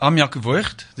I'm Jaco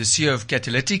Voigt, the CEO of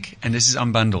Catalytic, and this is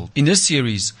Unbundled. In this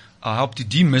series, I help to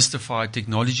demystify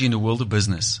technology in the world of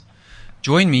business.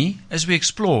 Join me as we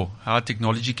explore how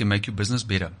technology can make your business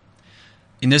better.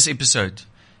 In this episode,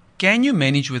 can you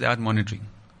manage without monitoring?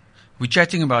 We're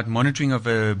chatting about monitoring of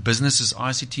a business's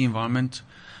ICT environment.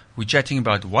 We're chatting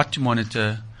about what to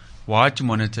monitor, why to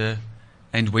monitor,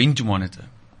 and when to monitor.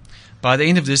 By the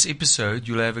end of this episode,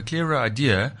 you'll have a clearer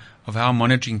idea of how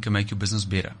monitoring can make your business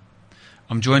better.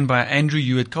 I'm joined by Andrew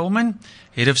Hewitt-Coleman,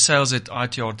 Head of Sales at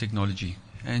ITR Technology.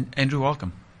 And Andrew,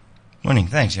 welcome. Morning.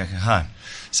 Thanks, Jaco. Hi.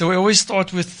 So we always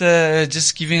start with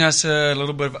just giving us a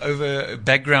little bit of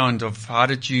background of how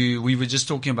did we were just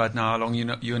talking about now how long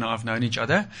you and I have known each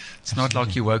other. It's Absolutely. Not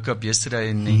like you woke up yesterday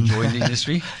and joined the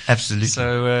industry. Absolutely.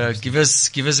 So give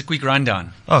us a quick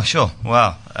rundown. Oh, sure.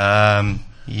 Wow. I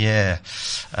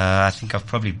think I've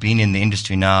probably been in the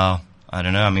industry now. I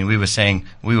don't know. I mean, we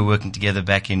were working together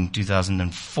back in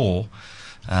 2004.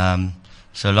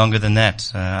 So longer than that.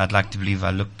 I'd like to believe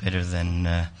I look better than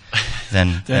the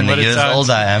years old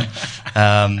I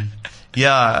am.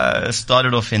 I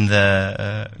started off in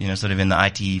the, sort of in the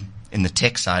IT, in the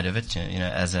tech side of it,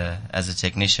 as a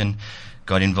technician.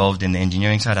 Got involved in the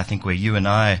engineering side. I think where you and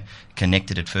I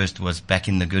connected at first was back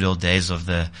in the good old days of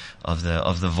the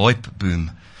VoIP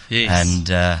boom. Yes.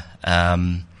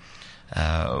 And,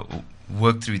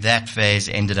 worked through that phase,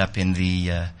 ended up in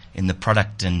the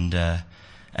product and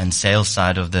sales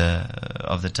side of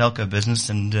the telco business,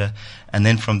 and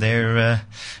then from there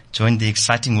joined the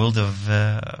exciting world of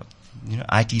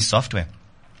IT software.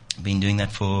 Been doing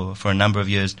that for a number of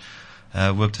years.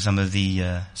 Worked with some of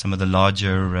the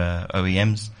larger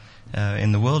OEMs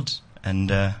in the world, and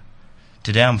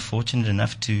today I'm fortunate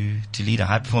enough to lead a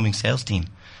high performing sales team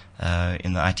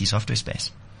in the IT software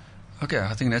space. Okay,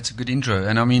 I think that's a good intro.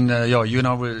 And I mean, you and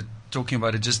I were talking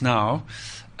about it just now.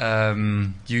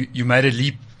 You made a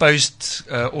leap post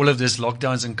all of this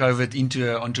lockdowns and COVID into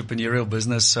an entrepreneurial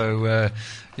business. So,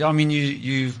 I mean,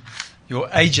 your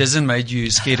age hasn't made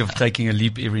you scared of taking a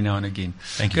leap every now and again.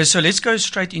 Thank you. Okay, so let's go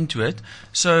straight into it.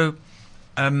 So,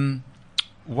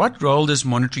 what role does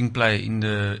monitoring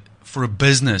play for a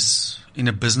business in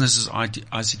a business's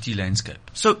ICT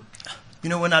landscape? So,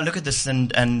 when I look at this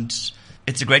and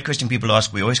it's a great question people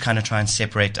ask. We always kind of try and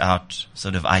separate out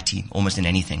sort of IT almost in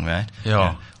anything, right?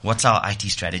 Yeah. What's our IT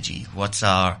strategy? What's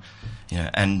our,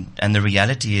 and the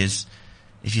reality is,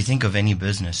 if you think of any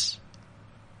business,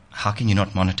 how can you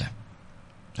not monitor?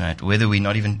 Right? Whether we're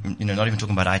not even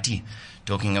talking about IT,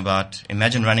 talking about,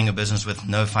 imagine running a business with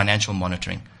no financial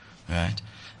monitoring, right?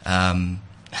 In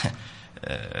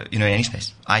any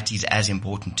space, IT is as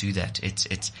important to that.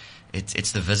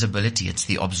 It's the visibility, it's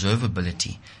the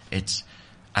observability, it's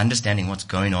understanding what's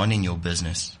going on in your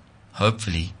business,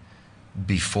 hopefully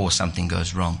before something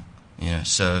goes wrong.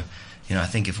 So I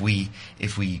think if we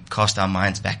cast our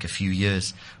minds back a few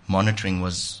years, monitoring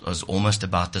was almost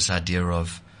about this idea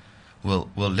of, well,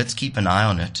 let's keep an eye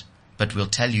on it, but we'll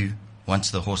tell you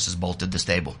once the horse has bolted the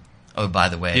stable. Oh, by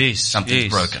the way, something's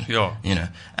broken. Yeah.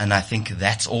 And I think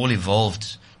that's all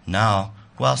evolved now.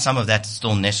 Well, some of that's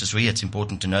still necessary. It's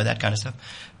important to know that kind of stuff.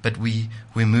 But we're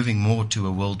moving more to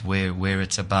a world where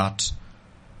it's about,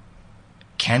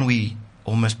 can we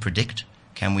almost predict?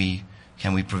 Can we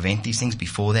prevent these things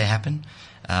before they happen?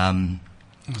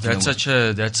 That's such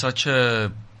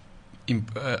a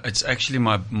it's actually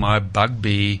my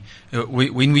bugbear.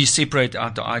 When we separate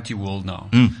out the IT world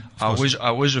now, I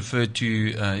always refer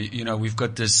to, we've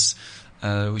got this,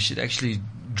 we should actually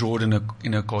draw it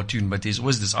in a cartoon, but there's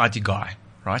always this IT guy,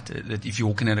 right? That if you're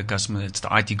walking at a customer, it's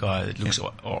the IT guy that looks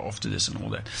after this and all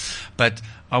that. But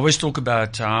I always talk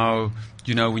about how,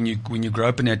 when you grow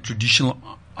up in that traditional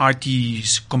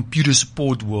IT computer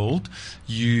support world,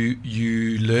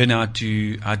 you learn how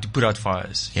to put out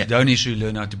fires. Yeah. You don't necessarily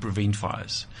learn how to prevent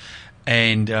fires.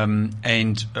 And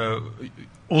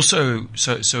also,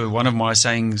 so one of my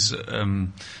sayings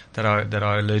that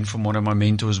I learned from one of my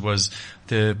mentors was,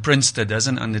 the prince that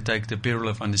doesn't undertake the peril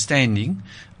of understanding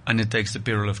undertakes the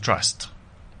peril of trust.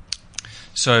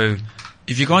 So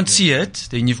if you can't see it,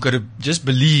 then you've got to just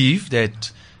believe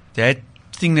that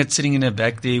thing that's sitting in the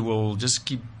back there will just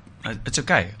keep. It's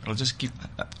okay. I'll just keep.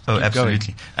 Absolutely.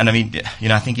 Going. And I mean,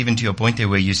 I think even to your point there,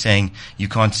 where you're saying you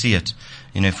can't see it.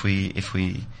 If we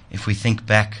think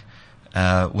back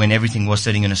when everything was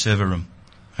sitting in a server room,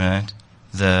 right?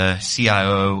 The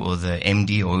CIO or the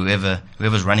MD or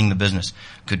whoever's running the business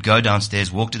could go downstairs,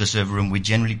 walk to the server room. We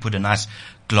generally put a nice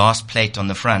glass plate on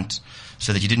the front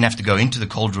so that you didn't have to go into the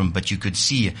cold room, but you could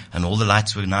see, and all the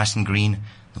lights were nice and green.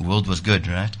 The world was good,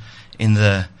 right?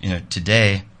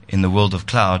 Today, in the world of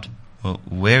cloud, well,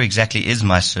 where exactly is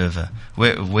my server?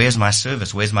 Where's my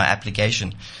service? Where's my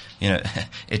application?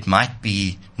 It might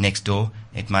be next door.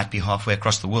 It might be halfway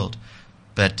across the world,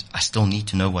 but I still need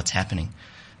to know what's happening.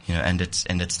 And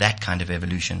it's that kind of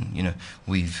evolution.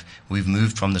 We've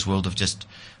moved from this world of just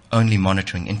only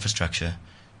monitoring infrastructure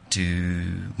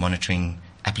to monitoring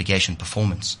application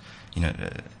performance.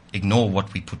 Ignore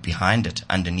what we put behind it,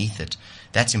 underneath it.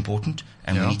 That's important,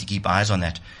 and we need to keep eyes on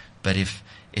that. But if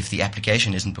the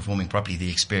application isn't performing properly,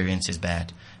 the experience is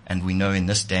bad. And we know in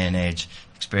this day and age,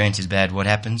 experience is bad. What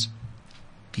happens?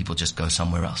 People just go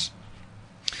somewhere else.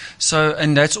 So,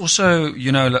 and that's also,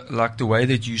 like the way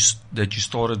that you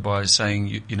started by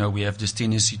saying, we have this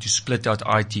tendency to split out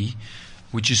IT,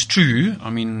 which is true. I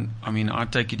mean, I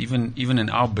take it even in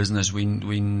our business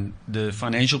when the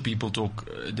financial people talk,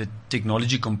 the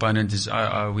technology component is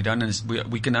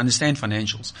we can understand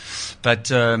financials,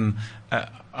 but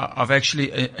I've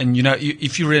actually, and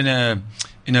if you're in a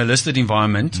listed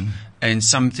environment. And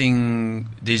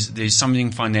there's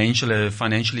something a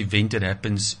financial event that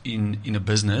happens in a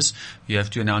business, you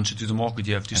have to announce it to the market,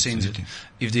 you have to send it.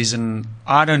 If there's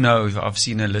I don't know if I've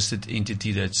seen a listed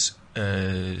entity that's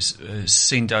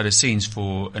sent out a sense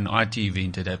for an IT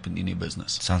event that happened in a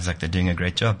business. Sounds like they're doing a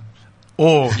great job.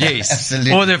 Or, yes.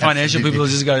 Absolutely. Or the financial people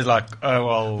just go like, oh,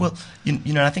 well. Well,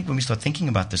 I think when we start thinking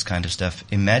about this kind of stuff,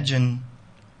 imagine,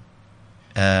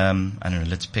 I don't know,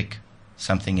 let's pick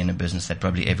something in a business that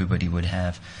probably everybody would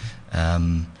have, a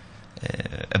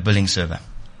billing server,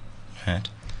 right?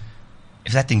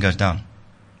 If that thing goes down,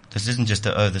 this isn't just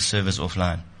the server's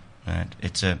offline, right?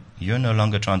 It's you're no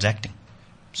longer transacting.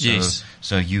 So, yes.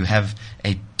 So you have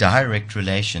a direct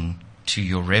relation to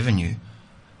your revenue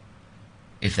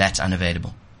if that's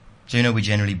unavailable. So, we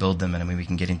generally build them, and we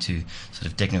can get into sort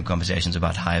of technical conversations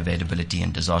about high availability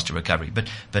and disaster recovery. But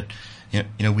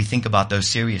we think about those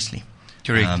seriously.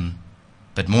 Correct.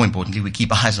 But more importantly, we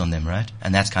keep eyes on them, right?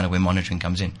 And that's kind of where monitoring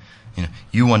comes in.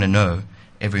 You want to know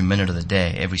every minute of the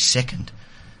day, every second,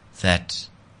 that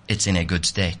it's in a good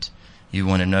state. You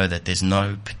want to know that there's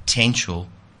no potential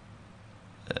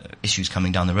issues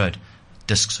coming down the road.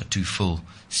 Disks are too full.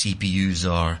 CPUs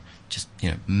are just,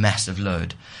 massive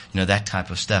load. That type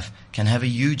of stuff can have a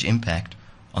huge impact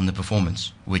on the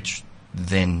performance, which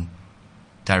then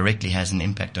directly has an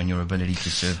impact on your ability to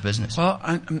serve business. Well,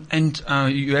 and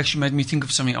you actually made me think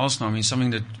of something else now. I mean,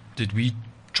 something that we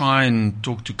try and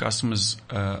talk to customers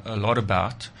a lot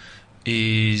about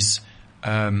is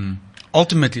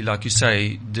ultimately, like you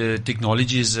say, the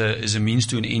technology is a means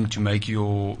to an end to make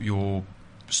your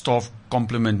staff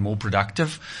complement more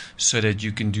productive, so that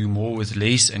you can do more with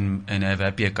less and have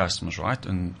happier customers, right?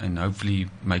 And hopefully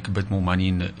make a bit more money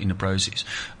in the process.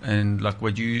 And like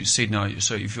what you said now,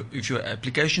 so if your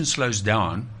application slows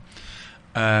down,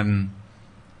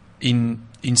 in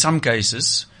some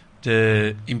cases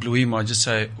the employee might just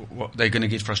say, well, they're going to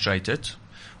get frustrated,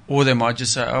 or they might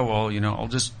just say, oh well, I'll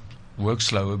just work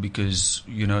slower because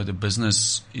the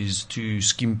business is too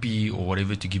skimpy or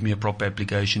whatever to give me a proper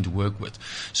application to work with.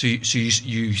 So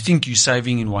you think you're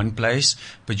saving in one place,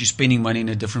 but you're spending money in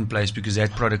a different place because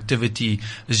that productivity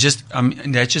is just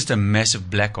that's just a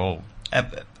massive black hole.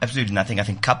 Absolutely, and I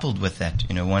think coupled with that,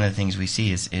 one of the things we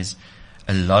see is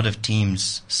a lot of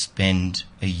teams spend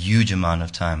a huge amount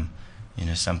of time.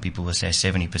 Some people will say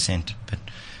 70%, but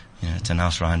it's a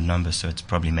nice round number, so it's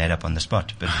probably made up on the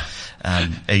spot. But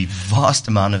a vast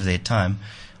amount of their time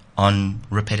on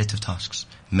repetitive tasks,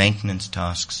 maintenance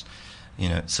tasks,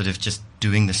 sort of just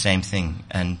doing the same thing.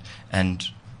 And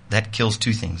that kills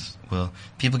two things. Well,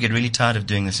 people get really tired of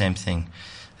doing the same thing.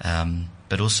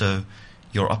 But also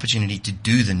your opportunity to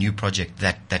do the new project,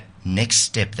 that next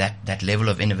step, that level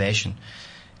of innovation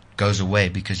goes away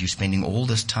because you're spending all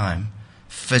this time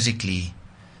physically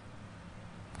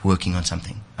working on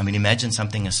something. I mean, imagine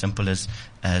something as simple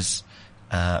as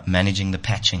managing the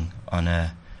patching on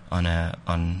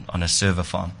a server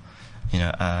farm.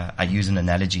 I use an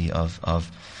analogy of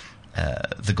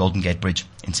the Golden Gate Bridge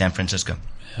in San Francisco.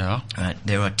 Yeah.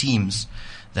 There are teams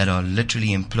that are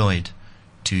literally employed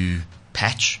to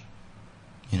patch,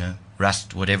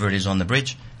 rust, whatever it is on the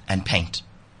bridge, and paint.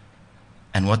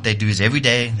 And what they do is every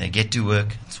day they get to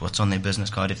work. It's what's on their business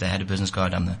card. If they had a business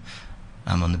card, I'm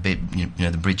on the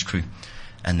the bridge crew,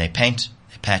 and they paint,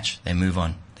 they patch, they move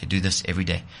on. They do this every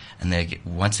day, and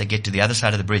once they get to the other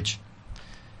side of the bridge,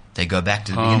 they go back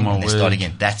to the beginning and they start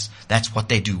again. That's what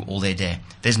they do all their day.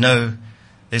 There's no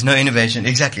innovation.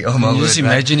 Exactly. Oh my word! Just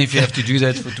imagine if you have to do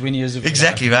that for 20 years of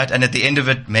exactly life. Right. And at the end of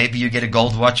it, maybe you get a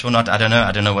gold watch or not. I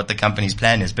don't know what the company's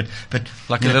plan is, but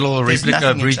like a little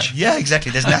replica bridge. Yeah,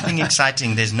 exactly. There's nothing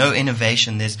exciting. There's no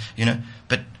innovation.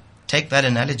 But take that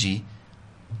analogy.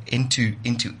 into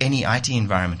any IT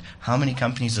environment. How many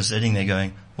companies are sitting there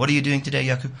going, "What are you doing today,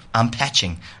 Yaku?" "I'm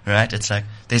patching," right? It's like,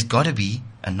 there's got to be,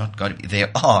 and not got to be,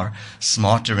 there are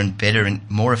smarter and better and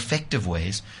more effective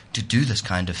ways to do this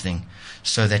kind of thing,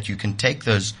 so that you can take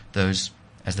those,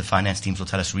 as the finance teams will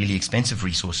tell us, really expensive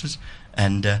resources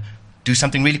and do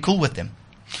something really cool with them.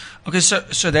 Okay,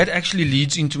 so that actually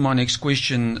leads into my next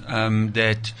question,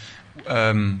 that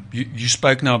you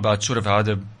spoke now about sort of how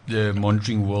the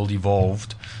monitoring world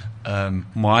evolved.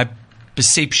 My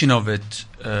perception of it,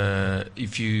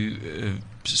 if you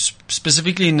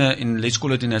specifically in let's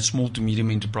call it in that small to medium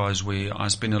enterprise where I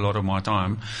spend a lot of my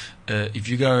time, if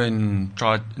you go and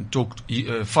try and talk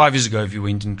 5 years ago, if you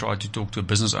went and tried to talk to a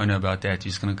business owner about that,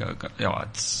 he's going to go, yeah,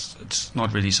 it's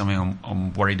not really something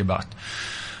I'm worried about.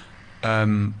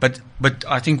 But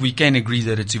I think we can agree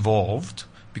that it's evolved,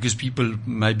 because people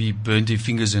maybe burnt their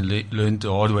fingers and learned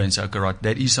the hard way and say, okay, right,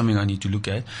 that is something I need to look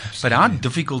at. Absolutely. But how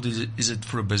difficult is it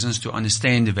for a business to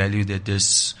understand the value that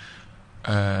this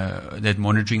that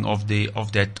monitoring of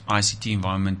that ICT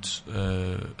environment,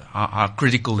 how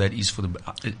critical that is for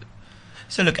the.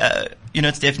 So look,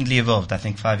 it's definitely evolved. I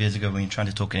think 5 years ago when you're trying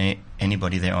to talk to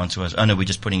anybody, their answer was, "Oh no, we're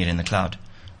just putting it in the cloud."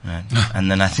 Right? And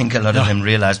then I think a lot of them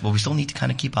realized, well, we still need to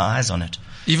kind of keep our eyes on it.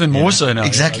 Even more so now.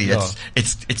 Exactly.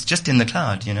 It's just in the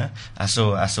cloud, I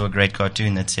saw a great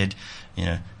cartoon that said,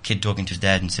 kid talking to his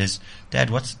dad and says, "Dad,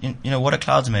 what are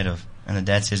clouds made of?" And the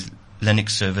dad says,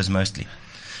 "Linux servers mostly."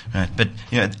 Right. But,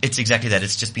 it's exactly that.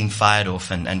 It's just being fired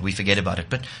off and we forget about it.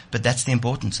 But that's the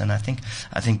importance. And I think,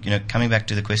 coming back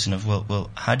to the question of, well,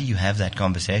 how do you have that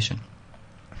conversation?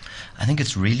 I think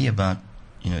it's really about,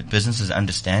 businesses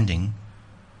understanding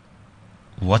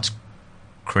what's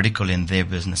critical in their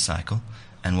business cycle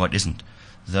and what isn't.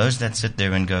 Those that sit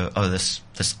there and go, "Oh, this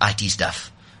IT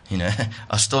stuff,"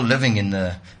 are still living in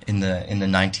the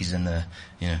 90s and the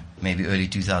maybe early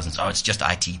 2000s. "Oh, it's just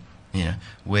IT,"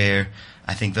 where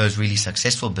I think those really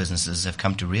successful businesses have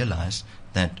come to realize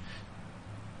that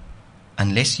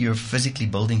unless you're physically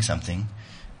building something,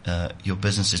 your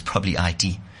business is probably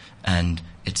IT, and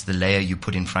it's the layer you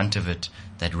put in front of it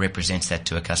that represents that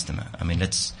to a customer. I mean,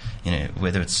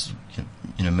 whether it's,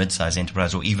 mid-sized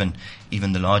enterprise or even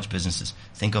the large businesses.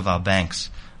 Think of our banks.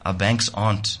 Our banks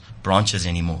aren't branches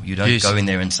anymore. You don't go in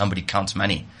there and somebody counts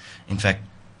money. In fact,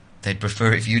 they'd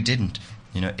prefer if you didn't.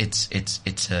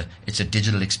 It's a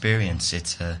digital experience.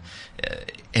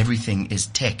 Everything is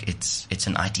tech. It's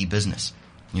an IT business.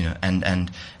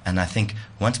 And I think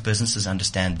once businesses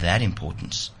understand that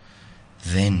importance,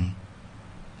 then,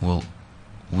 well,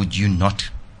 would you not,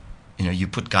 you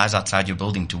put guys outside your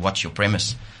building to watch your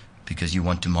premise because you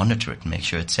want to monitor it and make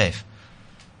sure it's safe.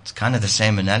 It's kind of the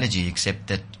same analogy, except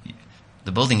that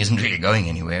the building isn't really going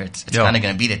anywhere. It's kind of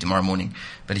going to be there tomorrow morning.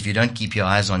 But if you don't keep your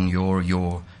eyes on your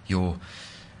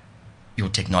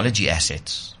technology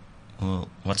assets, well,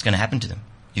 what's going to happen to them?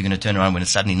 You're going to turn around when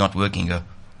it's suddenly not working and go,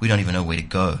 "We don't even know where to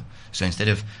go." So instead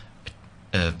of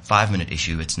a 5-minute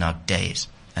issue, it's now days.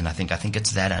 And I think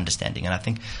it's that understanding. And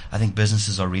I think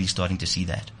businesses are really starting to see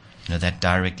that, that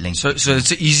direct link. So it's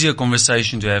an easier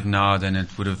conversation to have now than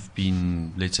it would have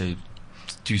been, let's say,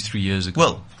 2-3 years ago.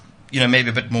 Well, maybe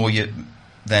a bit more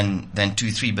than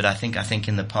 2-3, but I think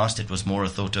in the past it was more a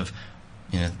thought of,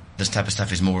 this type of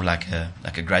stuff is more like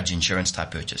a grudge insurance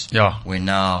type purchase. Yeah. Where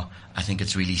now I think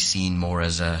it's really seen more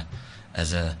as a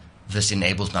this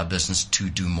enables my business to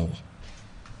do more.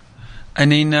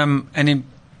 And then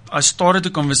I started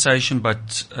the conversation,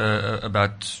 but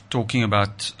about talking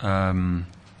about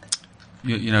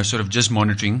sort of just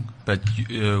monitoring. But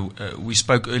we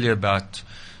spoke earlier about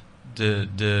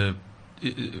the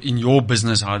in your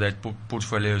business how that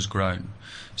portfolio has grown.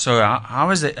 So how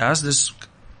has this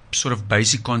sort of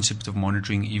basic concept of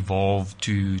monitoring evolved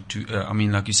to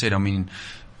like you said, 10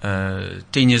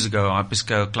 years ago,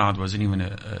 hyperscale cloud wasn't even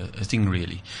a thing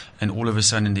really. And all of a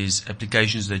sudden there's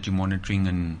applications that you're monitoring,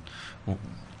 and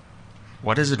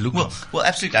what does it look like? Well,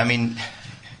 absolutely.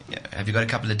 Have you got a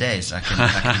couple of days? I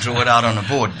can draw it out on a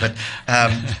board. But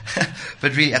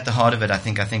really at the heart of it, I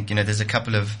think, there's a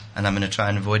couple of, and I'm going to try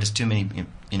and avoid as too many,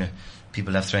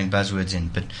 people love throwing buzzwords in,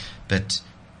 but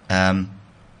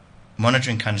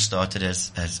monitoring kind of started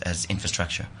as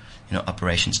infrastructure,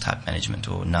 operations type management,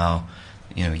 or now,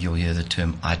 you'll hear the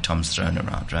term ITOMs thrown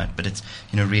around, right? But it's,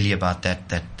 really about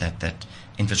that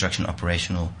infrastructure and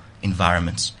operational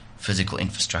environments, physical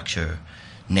infrastructure,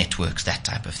 networks, that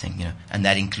type of thing, and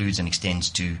that includes and extends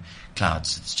to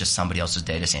clouds. It's just somebody else's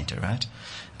data center, right?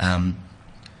 And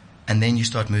then you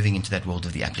start moving into that world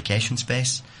of the application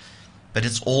space, but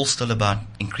it's all still about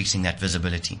increasing that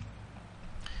visibility.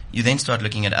 You then start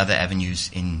looking at other avenues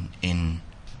in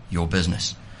your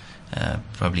business.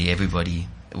 probably everybody,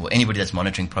 or anybody that's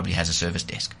monitoring probably has a service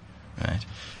desk, right?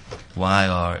 Why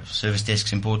are service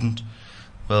desks important?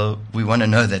 Well, we want to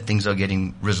know that things are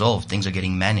getting resolved, things are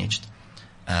getting managed.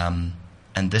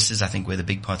 And this is, I think, where the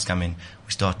big parts come in.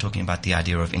 We start talking about the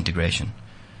idea of integration,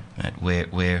 right?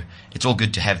 Where it's all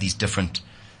good to have these different,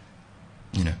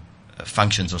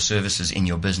 functions or services in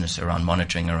your business around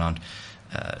monitoring, around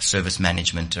service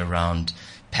management, around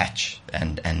patch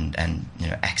and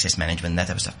access management, and that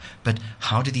type of stuff. But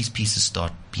how do these pieces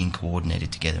start being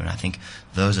coordinated together? And I think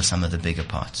those are some of the bigger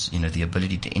parts. The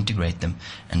ability to integrate them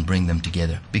and bring them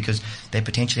together, because they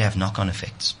potentially have knock-on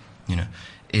effects.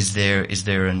 Is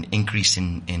there an increase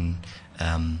in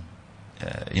a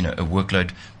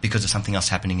workload because of something else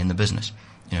happening in the business?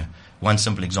 One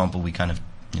simple example we kind of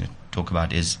talk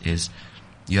about is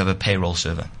you have a payroll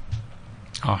server.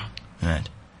 Right.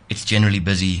 It's generally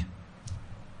busy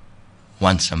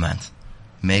once a month,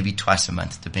 maybe twice a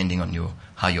month, depending on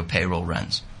how your payroll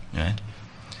runs. Right.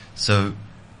 So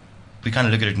we kind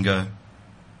of look at it and go,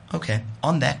 okay,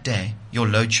 on that day your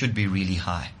load should be really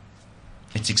high.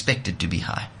 It's expected to be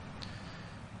high.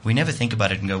 We never think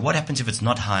about it and go, what happens if it's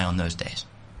not high on those days?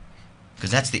 Because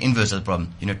that's the inverse of the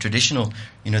problem. The traditional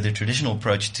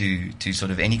approach to sort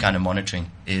of any kind of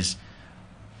monitoring is,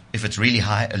 if it's really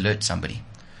high, alert somebody.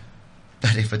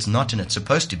 But if it's not and it's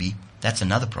supposed to be, that's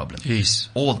another problem. Yes.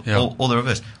 Or the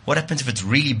reverse. What happens if it's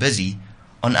really busy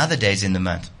on other days in the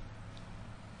month?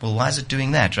 Well, why is it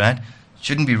doing that, right?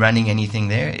 Shouldn't be running anything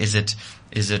there. Is it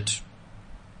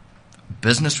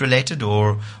business related,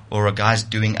 or are guys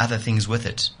doing other things with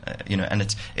it?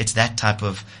 And it's that type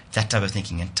of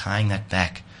thinking, and tying that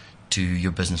back to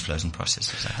your business flows and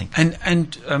processes, I think.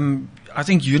 And I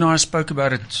think you and I spoke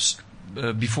about it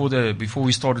before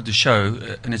we started the show,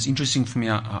 and it's interesting for me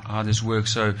how this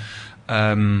works. So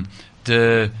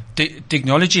the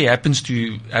technology happens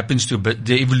to a bit.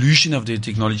 The evolution of the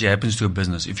technology happens to a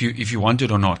business, if you want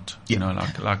it or not.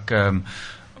 Yeah.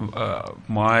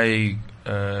 My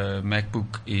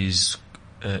MacBook is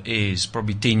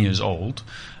probably 10 years old,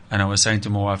 and I was saying to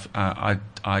my wife,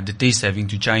 I detest having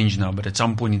to change now, but at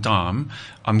some point in time,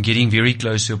 I'm getting very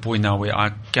close to a point now where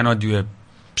I cannot do a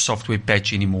software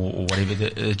patch anymore or whatever.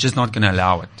 It's just not going to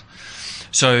allow it.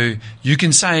 So you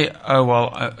can say,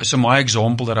 so my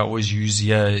example that I always use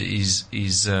here is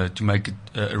to make it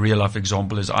a real life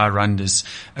example, is I run this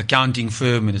accounting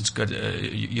firm, and it's got,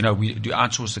 we do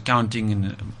outsourced accounting,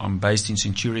 and I'm based in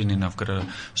Centurion, and I've got a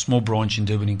small branch in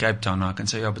Durban and Cape Town. I can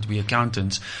say, but we're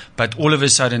accountants. But all of a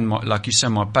sudden, like you say,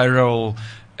 my payroll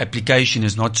application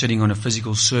is not sitting on a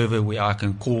physical server where I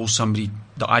can call somebody,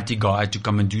 the IT guy, to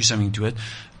come and do something to it.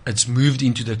 It's moved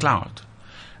into the cloud.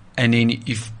 And then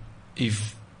if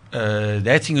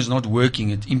that thing is not working,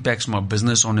 it impacts my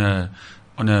business on a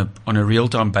real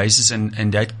time basis,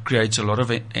 and that creates a lot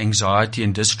of anxiety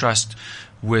and distrust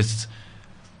with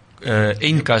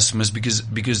end customers,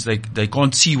 because they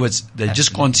can't see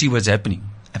just can't see what's happening.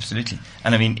 Absolutely.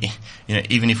 And I mean,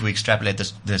 even if we extrapolate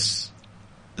this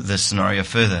scenario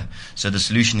further, so the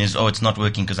solution is, it's not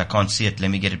working because I can't see it, let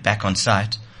me get it back on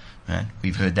site. Right?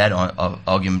 We've heard that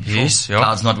argument before. Yes, yeah.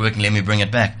 Cloud's not working, let me bring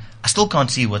it back. I still can't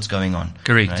see what's going on.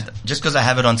 Correct. Right? Just because I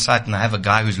have it on site and I have a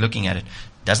guy who's looking at it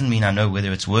doesn't mean I know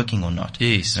whether it's working or not.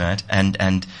 Yes. Right?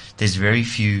 And there's very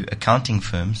few accounting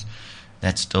firms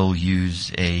that still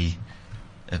use a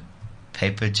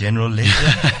paper general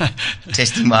ledger.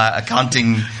 Testing my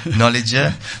accounting knowledge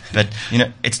here. But,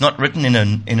 it's not written in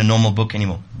a normal book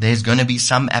anymore. There's going to be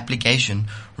some application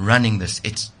running this.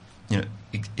 It's,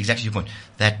 exactly your point.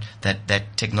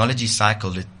 That technology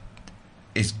cycle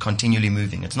is continually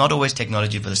moving. It's not always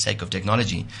technology for the sake of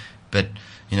technology, but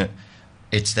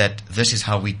it's that this is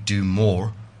how we do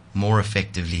more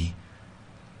effectively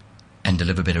and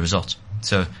deliver better results.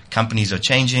 So companies are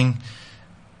changing,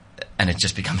 and it's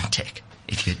just becoming tech.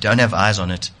 If you don't have eyes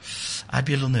on it, I'd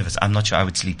be a little nervous. I'm not sure I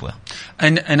would sleep well.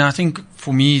 And I think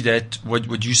for me that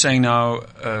what you're saying now,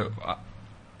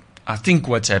 I think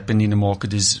what's happened in the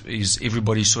market is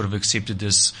everybody sort of accepted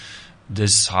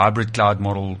this hybrid cloud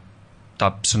model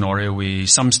type scenario where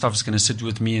some stuff's going to sit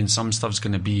with me and some stuff's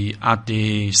going to be out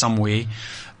there somewhere,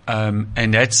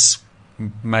 and that's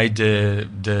made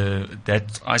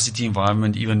that ICT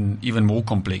environment even more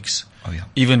complex. Oh yeah,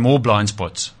 even more blind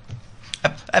spots.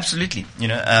 Absolutely,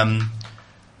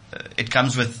 it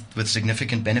comes with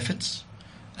significant benefits.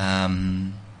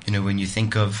 When you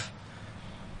think of,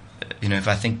 if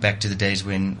I think back to the days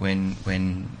when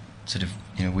sort of,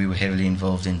 we were heavily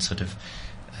involved in sort of,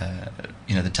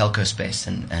 the telco space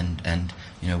and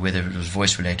whether it was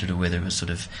voice related or whether it was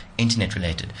sort of internet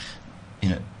related,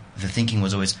 the thinking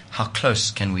was always, how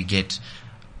close can we get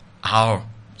our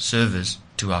servers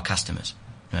to our customers,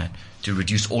 right? To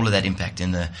reduce all of that impact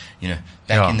in the,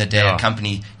 back in the day, a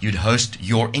company, you'd host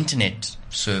your internet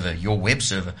server, your web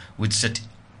server would sit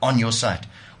on your site,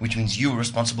 which means you were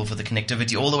responsible for the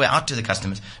connectivity all the way out to the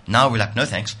customers. Now we're like, no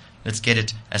thanks. Let's get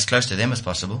it as close to them as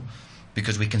possible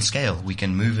because we can scale, we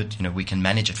can move it, we can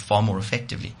manage it far more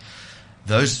effectively.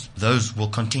 Those will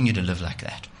continue to live like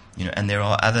that, and there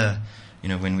are other,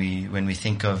 when we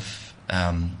think of,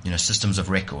 systems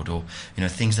of record or,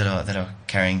 things that are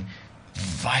carrying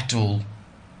vital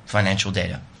financial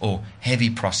data or heavy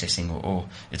processing or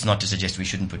it's not to suggest we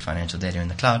shouldn't put financial data in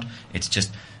the cloud. It's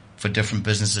just for different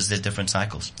businesses, there's different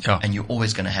cycles and you're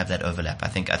always going to have that overlap. I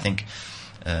think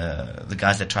the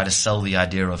guys that try to sell the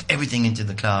idea of everything into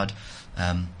the cloud,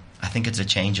 I think it's a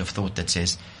change of thought that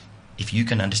says if you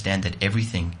can understand that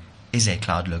everything is a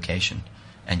cloud location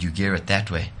and you gear it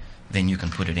that way, then you can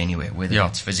put it anywhere, whether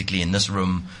it's physically in this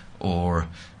room or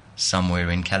somewhere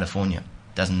in California.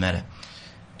 Doesn't matter.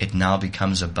 It now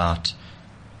becomes about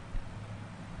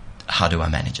how do I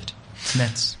manage it? And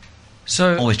that's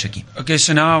always tricky. Okay,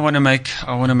 so now I want to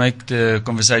make the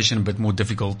conversation a bit more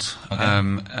difficult.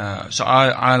 Okay. So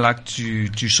I like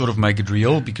to sort of make it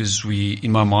real because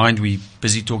in my mind we're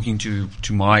busy talking to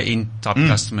my end type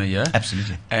customer here.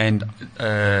 Absolutely. And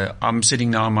I'm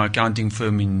sitting now in my accounting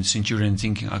firm in Centurion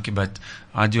thinking, okay, but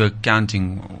I do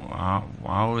accounting.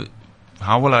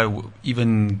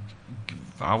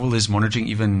 How will this monitoring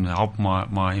even help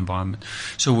my environment?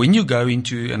 So when you go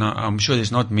into, and I'm sure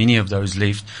there's not many of those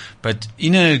left, but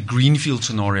in a greenfield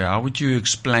scenario, how would you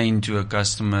explain to a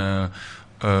customer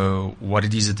what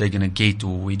it is that they're going to get,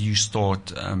 or where do you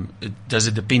start? Does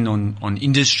it depend on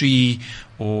industry,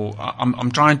 or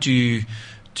I'm trying to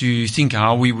think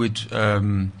how we would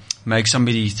make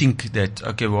somebody think that,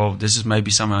 okay, well, this is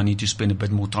maybe something I need to spend a bit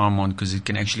more time on because it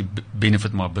can actually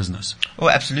benefit my business. Oh,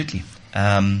 absolutely.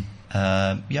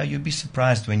 You'd be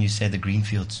surprised when you say the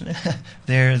greenfields.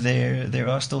 There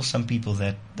are still some people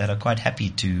that are quite happy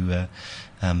to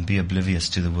be oblivious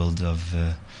to the world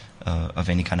of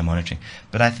any kind of monitoring.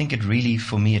 But I think it really,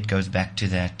 for me, it goes back to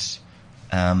that.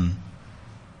 The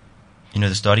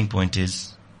starting point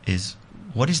is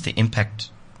what is the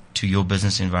impact to your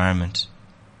business environment?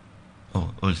 Or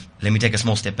let me take a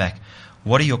small step back.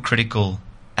 What are your critical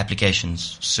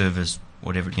applications, servers,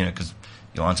 whatever, because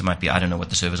your answer might be, I don't know what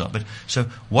the servers are. But so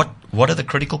what are the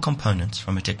critical components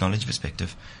from a technology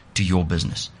perspective to your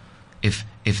business? If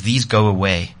these go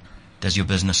away, does your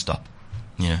business stop?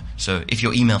 So if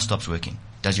your email stops working,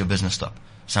 does your business stop?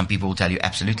 Some people will tell you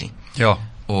absolutely. Yeah.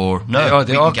 Or no, we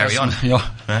can carry on. Yeah.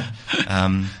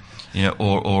 Right?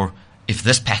 Or if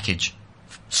this package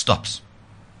stops,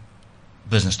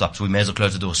 business stops, we may as well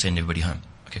close the door, send everybody home.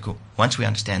 Okay, cool. Once we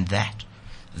understand that,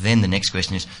 then the next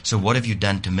question is, so what have you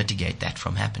done to mitigate that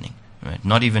from happening? Right? We're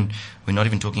not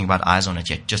even talking about eyes on it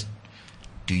yet. Just,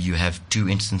 do you have 2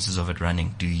 instances of it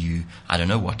running? Do you, I don't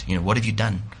know what, what have you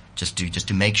done just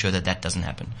to make sure that doesn't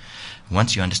happen?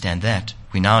 Once you understand that,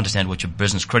 we now understand what your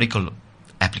business critical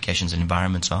applications and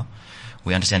environments are.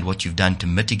 We understand what you've done to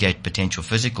mitigate potential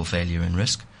physical failure and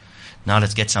risk. Now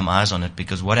let's get some eyes on it,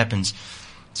 because what happens,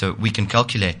 so we can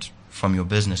calculate from your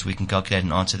business, we can calculate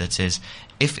an answer that says,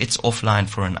 if it's offline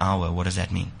for an hour, what does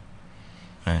that mean?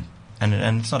 Right?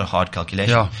 And it's not a hard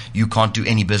calculation. Yeah. You can't do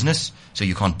any business, so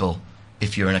you can't bill.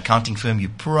 If you're an accounting firm, you're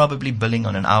probably billing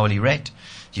on an hourly rate.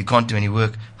 You can't do any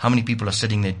work. How many people are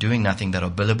sitting there doing nothing that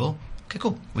are billable? Okay,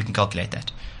 cool. We can calculate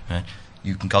that. Right?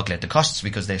 You can calculate the costs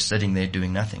because they're sitting there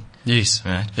doing nothing. Yes.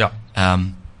 Right? Yeah.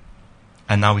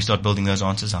 And now we start building those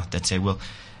answers out that say, well,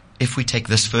 if we take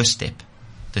this first step,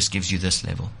 this gives you this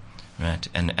level. Right?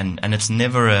 And it's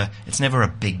never a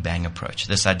big bang approach.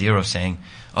 This idea of saying,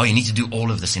 oh, you need to do all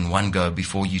of this in one go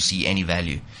before you see any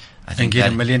value. I think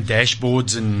get a million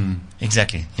dashboards and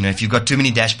exactly. If you've got too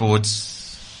many dashboards,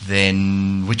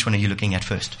 then which one are you looking at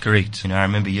first? Correct. I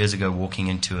remember years ago walking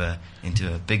into a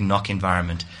big NOC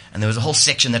environment, and there was a whole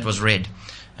section that was red.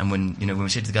 And when we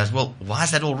said to the guys, well, why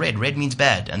is that all red? Red means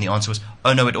bad. And the answer was,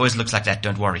 oh no, it always looks like that.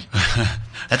 Don't worry.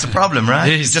 That's a problem,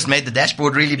 right? Yes. It's just made the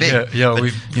dashboard really big. Yeah, but,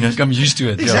 we've become used to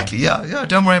it. Exactly. Yeah.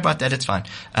 Don't worry about that. It's fine.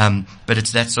 But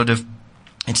it's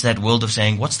that world of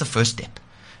saying, what's the first step?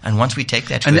 And once we take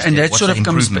that first step, what's the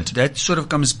improvement? That sort of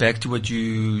comes back to what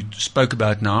you spoke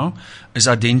about now, is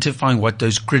identifying what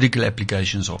those critical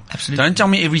applications are. Absolutely. Don't tell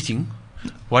me everything.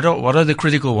 What are the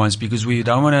critical ones? Because we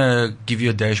don't want to give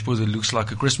you a dashboard that looks like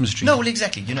a Christmas tree. No, well,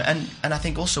 exactly. And I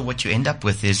think also what you end up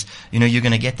with is, you're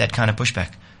going to get that kind of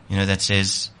pushback. That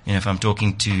says, if I'm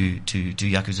talking to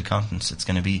Yaku's accountants, it's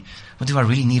going to be, well, do I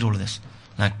really need all of this?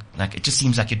 like it just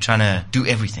seems like you're trying to do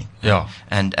everything. Yeah.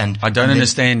 And I don't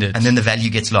understand it. And then the value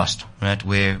gets lost, right?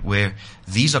 Where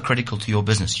these are critical to your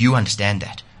business. You understand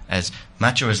that. As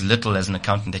much or as little as an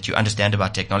accountant that you understand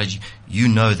about technology, you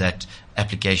know that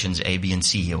applications A, B, and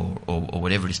C or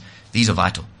whatever it is, these are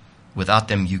vital. Without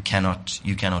them, you cannot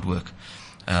work.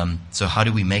 So how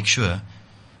do we make sure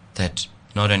that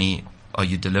not only are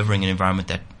you delivering an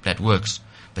environment that works,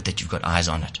 but that you've got eyes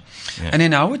on it? Yeah. And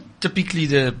then how would typically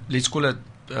let's call it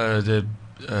that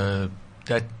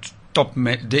top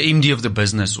the MD of the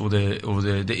business or the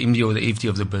MD or the FD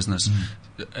of the business,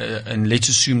 and let's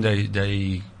assume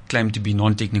they claim to be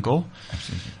non-technical.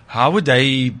 Absolutely. How would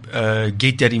they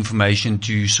get that information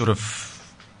to sort of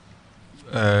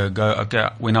go, okay,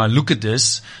 when I look at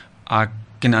this, I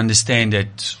can understand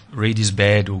that red is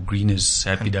bad or green is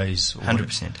happy days?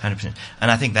 100%. And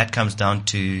I think that comes down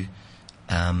to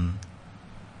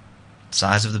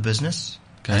size of the business,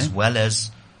 okay, as well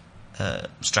as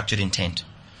structured intent.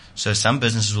 So some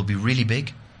businesses will be really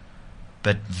big,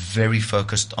 but very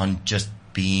focused on just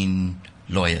being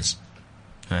lawyers.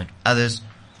 Right? Others,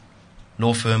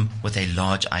 law firm with a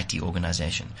large IT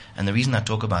organization. And the reason I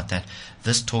talk about that,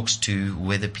 this talks to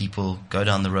whether people go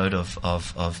down the road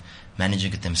of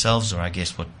managing it themselves, or I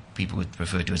guess what people would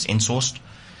refer to as insourced,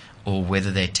 or whether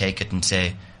they take it and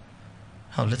say,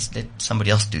 oh, let's let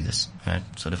somebody else do this, right?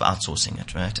 Sort of outsourcing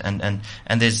it, right? And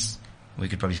there's, we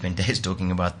could probably spend days talking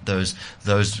about those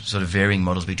sort of varying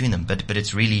models between them. But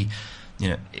it's really,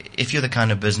 if you're the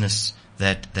kind of business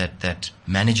that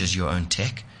manages your own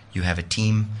tech, you have a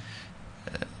team,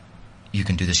 you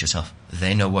can do this yourself.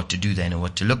 They know what to do. They know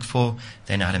what to look for.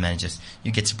 They know how to manage this.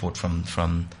 You get support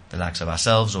from the likes of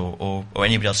ourselves or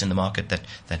anybody else in the market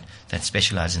that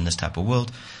specializes in this type of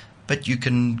world. But you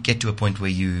can get to a point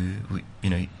where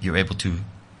you're able to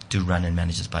run and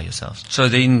manage this by yourselves. So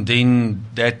then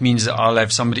that means that I'll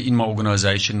have somebody in my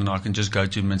organization and I can just go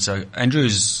to him and say, Andrew,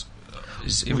 is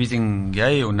everything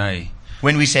yay or nay?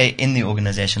 When we say in the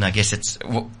organization, I guess it's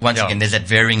again, there's that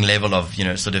varying level of,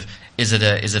 sort of, is it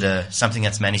a something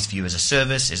that's managed for you as a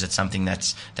service? Is it something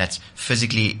that's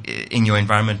physically in your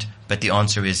environment? But the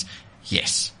answer is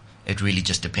yes. It really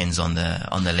just depends on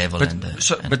the level.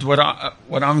 But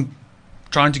what I'm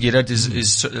trying to get at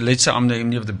is let's say I'm the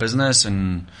MD of the business,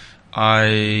 and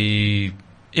I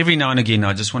every now and again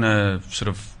I just want to sort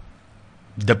of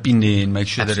dip in there and make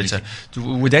sure Absolutely.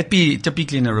 that would that be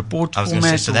typically in a report I was going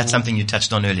format? to say, so that's something you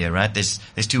touched on earlier, right? There's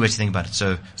two ways to think about it.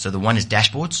 So the one is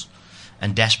dashboards,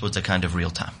 and dashboards are kind of real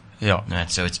time. Yeah. Right.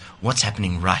 So it's what's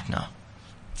happening right now.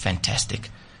 Fantastic.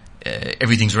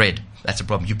 Everything's red. That's a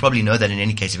problem. You probably know that in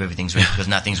any case if everything's red because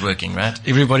nothing's working, right?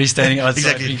 Everybody's standing outside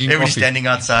exactly. drinking Everybody's coffee. standing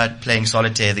outside playing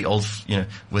solitaire, the old,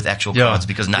 with actual cards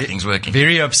because nothing's working.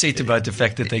 Very upset about the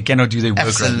fact that they cannot do their work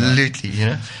Absolutely,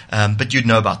 right now. but you'd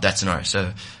know about that scenario.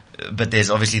 So, but there's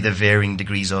obviously the varying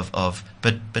degrees but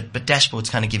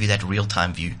dashboards kind of give you that real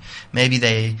time view. Maybe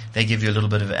they give you a little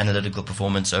bit of analytical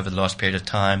performance over the last period of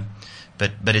time,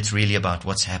 but it's really about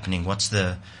what's happening. What's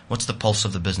the pulse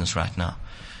of the business right now?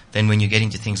 Then when you get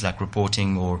into things like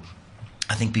reporting, or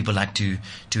I think people like to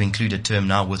include a term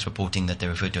now with reporting that they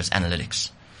refer to as analytics.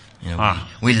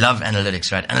 We love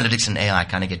analytics, right? Analytics and AI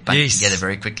kind of get bunched together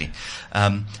very quickly.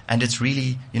 And it's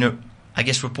really, I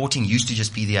guess reporting used to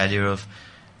just be the idea of,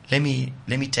 let me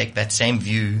take that same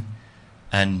view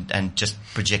and just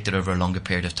project it over a longer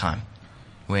period of time.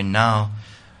 Where now,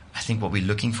 I think what we're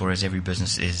looking for as every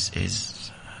business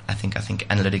is I think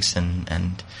analytics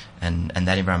and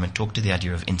that environment talk to the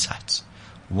idea of insights.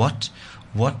 What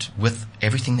with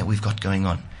everything that we've got going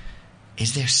on,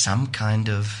 is there some kind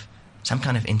of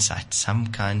insight, some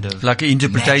kind of like an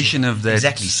interpretation magic? Of that?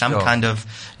 Exactly, some kind of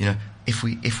if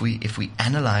we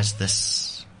analyze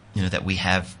this, that we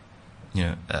have,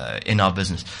 in our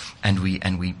business, and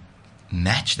we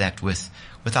match that with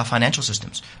our financial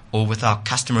systems or with our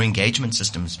customer engagement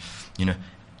systems,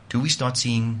 do we start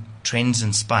seeing trends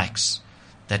and spikes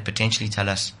that potentially tell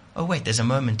us, oh wait, there's a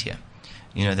moment here,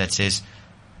 that says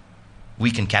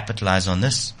we can capitalize on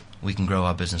this, we can grow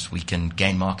our business, we can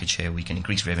gain market share, we can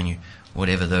increase revenue,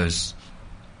 whatever those,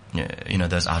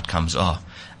 those outcomes are.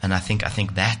 And I think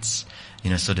that's,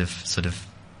 sort of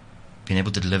being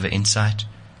able to deliver insight.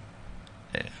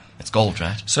 It's gold,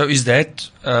 right? So is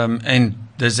that, and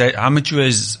does that, how mature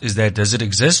is that? Does it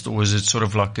exist, or is it sort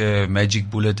of like a magic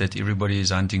bullet that everybody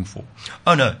is hunting for?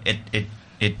 Oh no,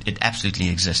 it absolutely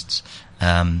exists.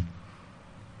 I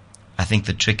think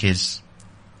the trick is,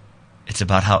 it's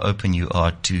about how open you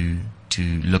are to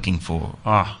looking for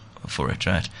it,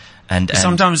 right? And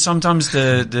sometimes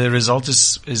the result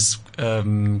is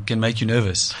can make you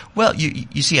nervous. Well,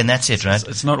 you see, and that's it, right?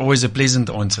 It's not always a pleasant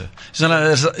answer.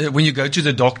 So when you go to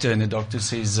the doctor and the doctor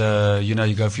says,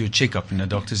 you go for your checkup and the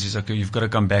doctor says, okay, you've got to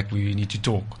come back. We need to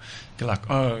talk. You're like,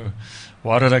 oh,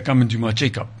 why did I come and do my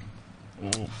checkup?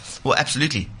 Well,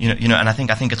 absolutely. And I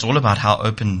think it's all about how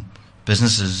open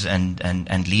businesses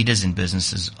and leaders in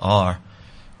businesses are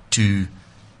to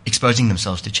exposing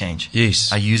themselves to change.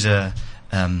 Yes. I use an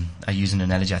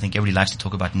analogy. I think everybody likes to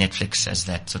talk about Netflix as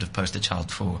that sort of poster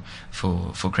child for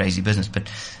crazy business,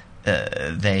 but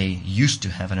they used to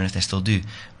have, I don't know if they still do,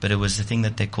 but it was the thing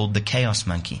that they called the chaos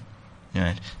monkey.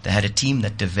 Right? They had a team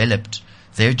that developed,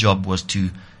 their job was to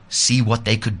see what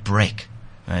they could break.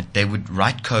 Right? They would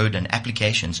write code and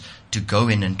applications to go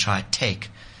in and try to take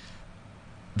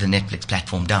the Netflix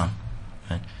platform down.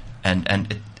 Right?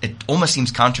 And it almost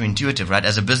seems counterintuitive, right?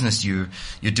 As a business, you're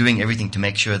doing everything to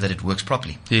make sure that it works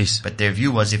properly. Yes. But their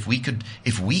view was, if we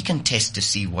can test to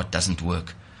see what doesn't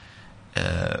work,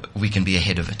 we can be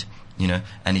ahead of it.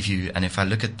 And if I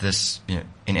look at this,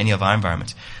 in any of our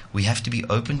environments, we have to be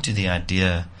open to the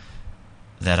idea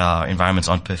that our environments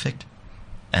aren't perfect,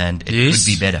 and it Yes.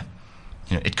 could be better.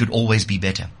 It could always be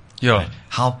better. Yeah. Right?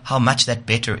 How much that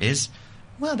better is,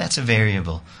 well, that's a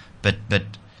variable. But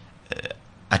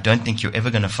I don't think you're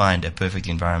ever going to find a perfect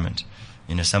environment.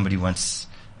 Somebody once,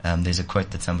 there's a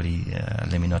quote that somebody,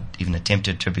 let me not even attempt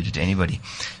to attribute it to anybody,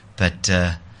 but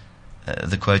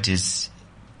the quote is,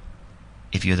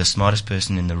 if you're the smartest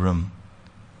person in the room,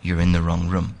 you're in the wrong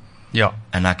room. Yeah.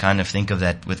 And I kind of think of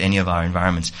that with any of our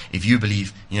environments. If you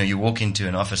believe, you walk into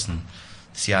an office and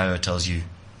the CIO tells you,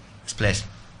 this place,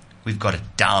 we've got it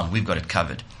down, we've got it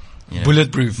covered.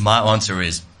 Bulletproof. My answer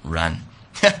is run.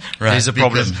 Right? There's a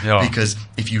problem. Because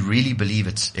if you really believe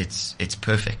it's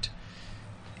perfect,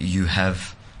 you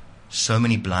have so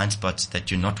many blind spots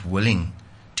that you're not willing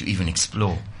to even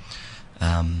explore.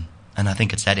 And I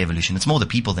think it's that evolution. It's more the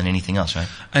people than anything else, right?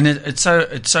 And it's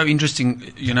so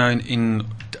interesting,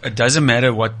 it doesn't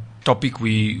matter what topic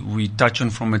we touch on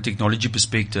from a technology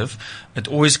perspective, it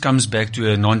always comes back to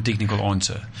a non-technical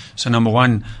answer. So number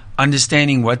one,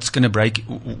 understanding what's going to break,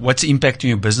 what's impacting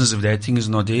your business if that thing is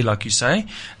not there, like you say.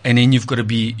 And then you've got to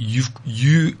be,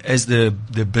 you as the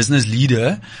business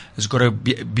leader has got to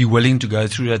be willing to go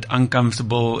through that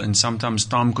uncomfortable and sometimes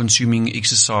time consuming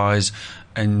exercise,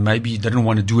 and maybe you didn't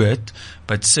want to do it,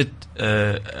 but sit,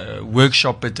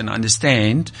 workshop it and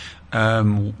understand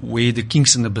where the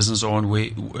kinks in the business are and where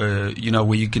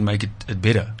where you can make it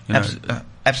better.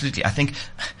 Absolutely. I think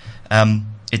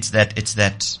it's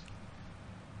that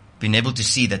being able to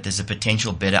see that there's a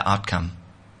potential better outcome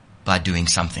by doing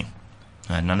something.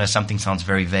 And I know something sounds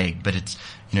very vague, but it's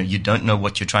you don't know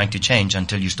what you're trying to change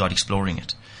until you start exploring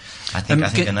it. I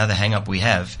think another hang-up we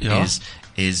have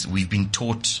is we've been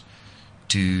taught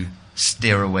to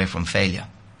steer away from failure.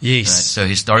 Yes. Right? So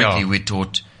historically we're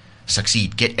taught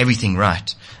succeed, get everything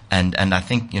right. And I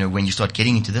think, when you start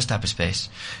getting into this type of space,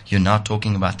 you're now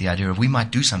talking about the idea of we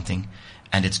might do something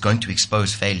and it's going to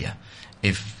expose failure.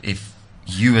 If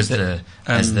you as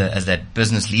that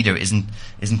business leader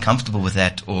isn't comfortable with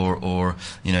that, or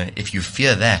if you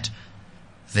fear that,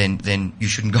 then you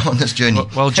shouldn't go on this journey.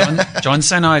 Well, John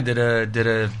and I did a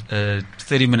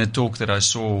 30-minute talk that I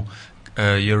saw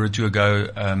a year or two ago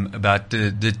about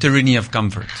the tyranny of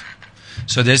comfort.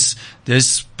 So this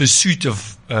pursuit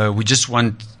of we just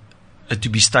want it to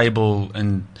be stable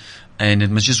and it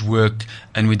must just work,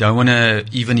 and we don't want to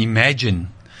even imagine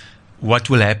what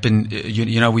will happen.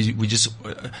 We just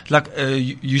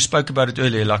you spoke about it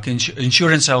earlier. Like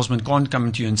insurance salesman can't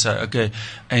come to you and say, "Okay,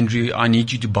 Andrew, I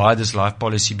need you to buy this life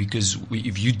policy because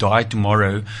if you die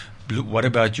tomorrow, what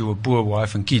about your poor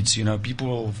wife and kids?"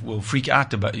 People will freak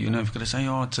out about it. You've got to say,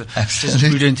 "Oh, it's a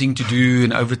prudent thing to do,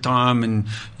 and over time, and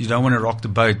you don't want to rock the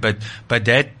boat." But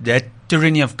that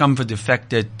tyranny of comfort, the fact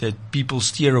that people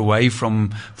steer away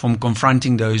from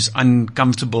confronting those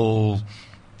uncomfortable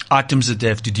items that they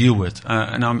have to deal with,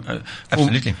 and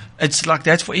absolutely, it's like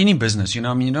that for any business. You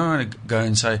don't want to go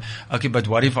and say, "Okay, but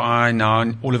what if I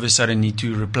now all of a sudden need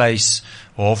to replace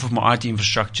half of my IT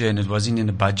infrastructure and it wasn't in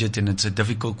the budget and it's a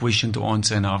difficult question to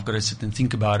answer and I've got to sit and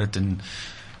think about it."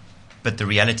 But the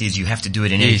reality is you have to do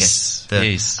it in any case.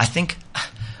 Yes. I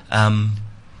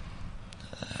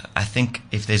think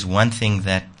if there's one thing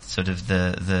that sort of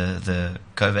the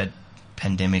COVID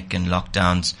pandemic and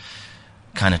lockdowns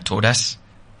kind of taught us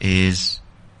is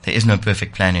there is no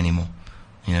perfect plan anymore.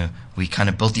 We kind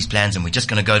of built these plans and we're just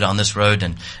going to go down this road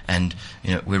and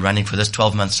we're running for this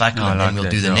 12-month cycle and then we'll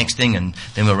do the next thing and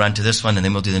then we'll run to this one and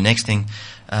then we'll do the next thing.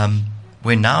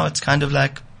 Where now it's kind of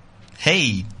like,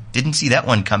 hey, didn't see that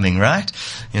one coming, right?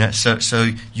 So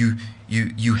you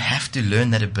you have to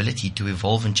learn that ability to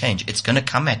evolve and change. It's going to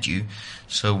come at you,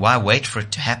 so why wait for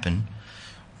it to happen?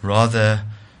 Rather,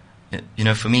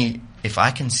 for me, if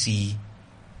I can see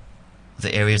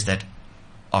the areas that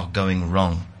are going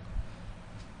wrong,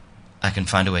 I can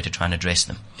find a way to try and address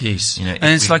them. Yes, and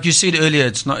it's like you said earlier.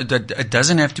 It's not that it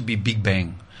doesn't have to be big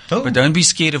bang, but don't be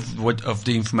scared of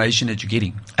the information that you're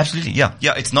getting. Absolutely, yeah.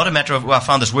 It's not a matter of I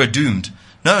found this, we're doomed.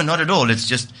 No, not at all. It's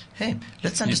just hey,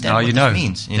 let's understand what this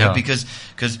means.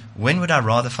 Because when would I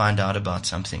rather find out about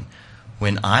something?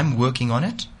 When I'm working on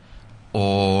it,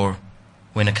 or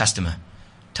when a customer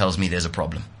tells me there's a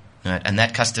problem? Right? And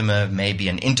that customer may be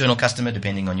an internal customer,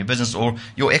 depending on your business, or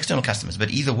your external customers. But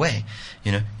either way,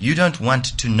 you don't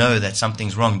want to know that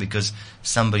something's wrong because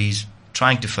somebody's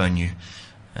trying to phone you.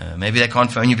 Maybe they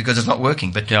can't phone you because it's not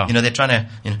working. But they're trying to.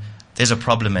 There's a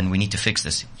problem and we need to fix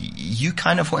this. You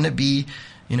kind of want to be,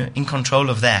 in control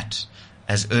of that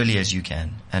as early as you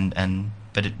can.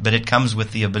 But it comes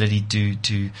with the ability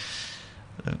to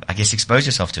I guess, expose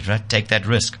yourself to it, right? Take that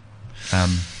risk.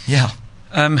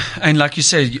 And like you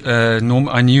said,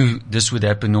 I knew this would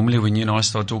happen. Normally when you and I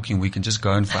start talking, we can just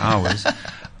go on for hours.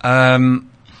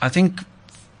 I think,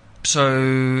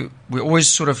 so we always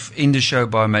sort of end the show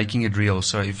by making it real.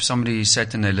 So if somebody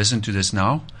sat and they listen to this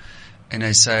now and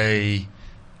they say,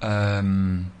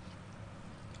 where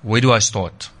do I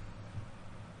start?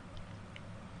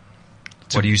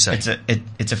 What do you say?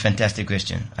 It's a fantastic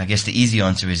question. I guess the easy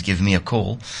answer is give me a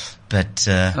call. But,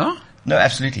 no,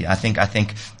 absolutely. I think,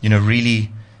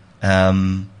 really,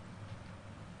 my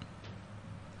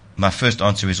first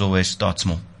answer is always start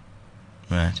small,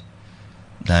 right?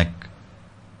 Like,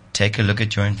 take a look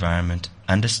at your environment,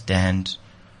 understand.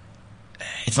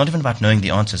 It's not even about knowing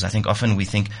the answers. I think often we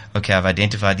think, okay, I've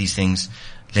identified these things.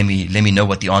 Let me know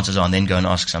what the answers are and then go and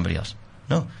ask somebody else.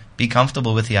 No, be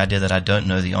comfortable with the idea that I don't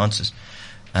know the answers.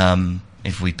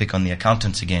 If we pick on the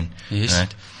accountants again, yes,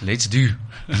 right?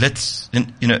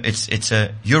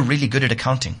 You're really good at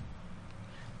accounting.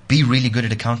 Be really good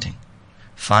at accounting.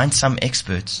 Find some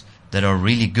experts that are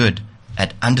really good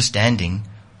at understanding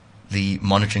the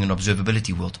monitoring and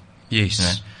observability world. Yes.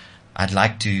 Right? I'd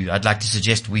like to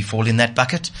suggest we fall in that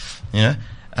bucket,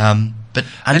 but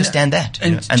understand that.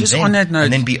 And just on that note,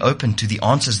 and then be open to the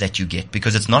answers that you get,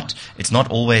 because it's not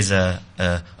always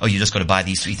you just got to buy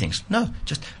these 3 things. No,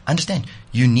 just understand.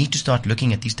 You need to start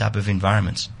looking at these type of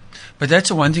environments. But that's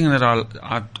the one thing that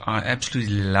I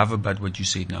absolutely love about what you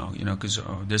said now, because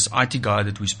this IT guy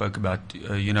that we spoke about,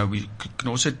 we can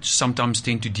also sometimes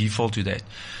tend to default to that.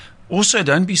 Also,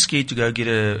 don't be scared to go get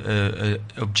a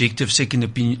objective second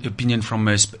opinion from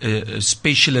a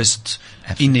specialist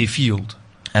in their field.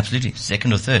 Absolutely,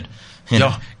 second or third.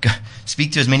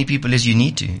 Speak to as many people as you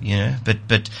need to,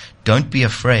 but don't be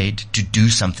afraid to do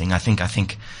something. I think,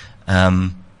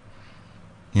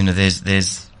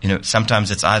 there's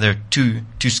sometimes it's either too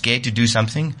scared to do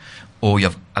something, or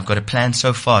I've got a plan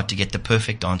so far to get the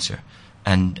perfect answer.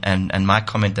 And my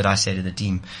comment that I say to the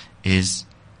team is,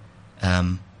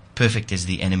 perfect is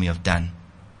the enemy of done.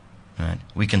 Right?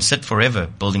 We can sit forever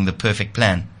building the perfect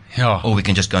plan, or we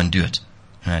can just go and do it,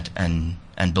 right? And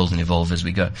build and evolve as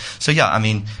we go. So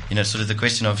sort of the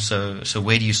question of, so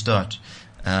where do you start?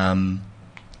 Figure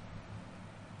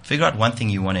out one thing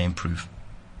you want to improve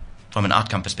from an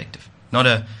outcome perspective. Not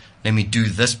let me do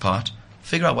this part.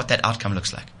 Figure out what that outcome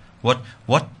looks like. What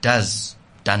does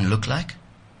done look like?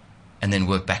 And then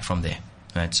work back from there.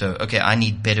 Right? So, okay, I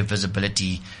need better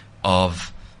visibility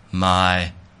of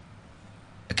my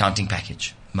accounting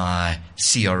package, my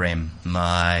CRM,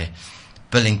 my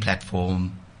billing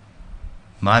platform,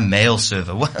 my mail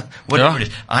server, whatever it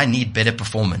is. I need better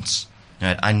performance.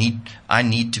 Right? I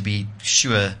need to be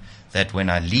sure that when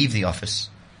I leave the office,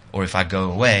 or if I go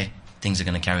away, things are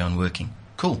going to carry on working.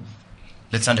 Cool.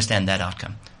 Let's understand that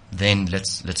outcome. Then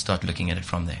let's start looking at it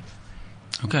from there.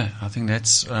 Okay, I think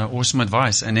that's awesome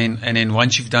advice. And then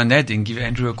once you've done that, then give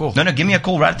Andrew a call. No, give me a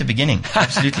call right at the beginning.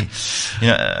 Absolutely.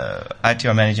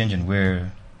 ITR Managed Engine,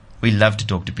 we love to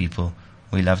talk to people.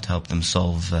 We love to help them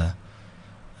solve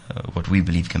what we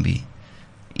believe can be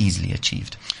easily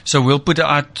achieved. So we'll put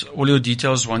out all your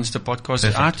details once the podcast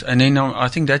is out. And then I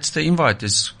think that's the invite,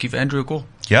 is give Andrew a call.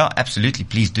 Yeah, absolutely.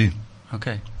 Please do.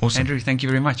 Okay. Awesome. Andrew, thank you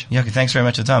very much. Yeah, thanks very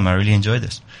much for the time. I really enjoyed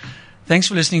this. Thanks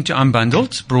for listening to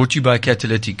Unbundled, brought to you by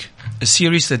Catalytic, a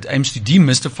series that aims to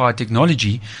demystify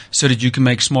technology so that you can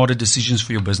make smarter decisions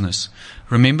for your business.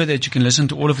 Remember that you can listen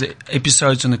to all of the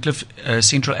episodes on the Cliff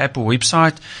Central app or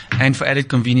website, and for added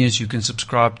convenience, you can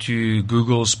subscribe to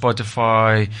Google,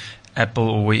 Spotify, Apple,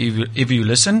 or wherever you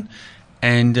listen.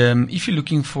 And if you're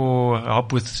looking for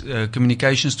help with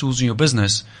communications tools in your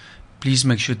business, please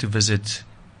make sure to visit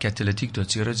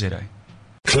info@catalytic.co.za.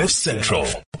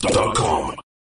 CliffCentral.com